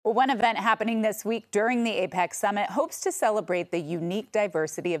Well, one event happening this week during the APEC Summit hopes to celebrate the unique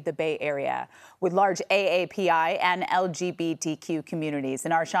diversity of the Bay Area with large AAPI and LGBTQ communities.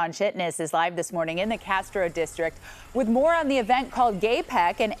 And our Shawn Chitnis is live this morning in the Castro District with more on the event called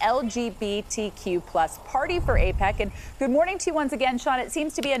GAYPEC, an LGBTQ plus party for APEC. And good morning to you once again, Shawn. It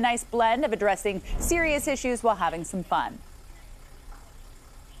seems to be a nice blend of addressing serious issues while having some fun.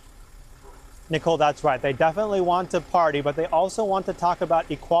 Nicole, that's right. They definitely want to party, but they also want to talk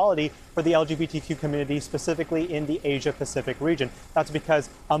about equality for the LGBTQ community, specifically in the Asia-Pacific region. That's because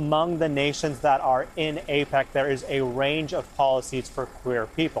among the nations that are in APEC, there is a range of policies for queer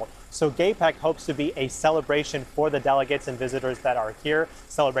people. So GAYPEC hopes to be a celebration for the delegates and visitors that are here,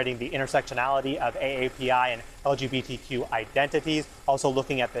 celebrating the intersectionality of AAPI and LGBTQ identities, also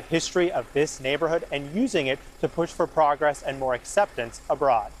looking at the history of this neighborhood and using it to push for progress and more acceptance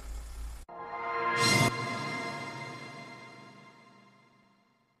abroad.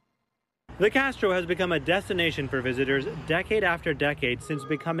 The Castro has become a destination for visitors decade after decade since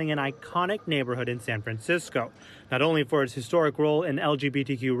becoming an iconic neighborhood in San Francisco, not only for its historic role in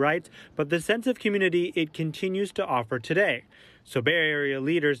LGBTQ rights, but the sense of community it continues to offer today. So Bay Area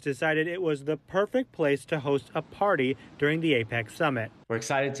leaders decided it was the perfect place to host a party during the APEC Summit. We're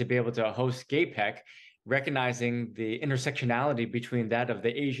excited to be able to host GAYPEC, recognizing the intersectionality between that of the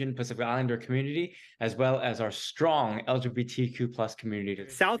Asian Pacific Islander community, as well as our strong LGBTQ plus community.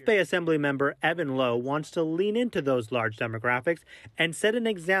 South Bay Assembly member Evan Lowe wants to lean into those large demographics and set an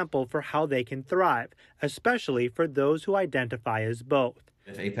example for how they can thrive, especially for those who identify as both.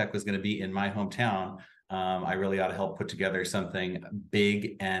 If APEC was going to be in my hometown, I really ought to help put together something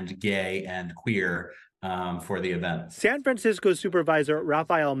big and gay and queer for the event. San Francisco Supervisor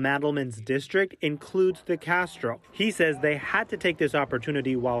Raphael Mandelman's district includes the Castro. He says they had to take this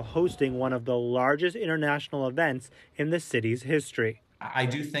opportunity while hosting one of the largest international events in the city's history. I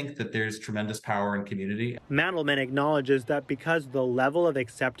do think that there's tremendous power in community. Mandelman acknowledges that because the level of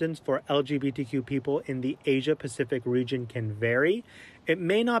acceptance for LGBTQ people in the Asia-Pacific region can vary, it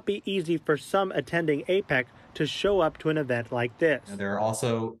may not be easy for some attending APEC to show up to an event like this. There are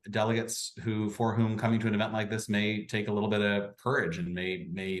also delegates for whom coming to an event like this may take a little bit of courage and may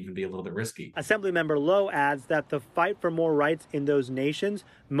even be a little bit risky. Assemblymember Lowe adds that the fight for more rights in those nations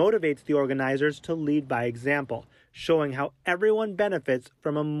motivates the organizers to lead by example, showing how everyone benefits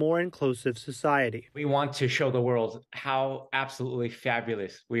from a more inclusive society. We want to show the world how absolutely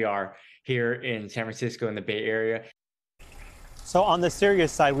fabulous we are here in San Francisco in the Bay Area. So on the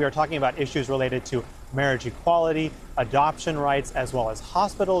serious side, we are talking about issues related to marriage equality, adoption rights, as well as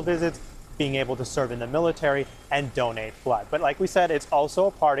hospital visits, being able to serve in the military, and donate blood. But like we said, it's also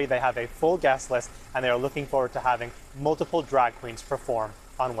a party. They have a full guest list, and they are looking forward to having multiple drag queens perform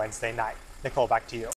on Wednesday night. Nicole, back to you.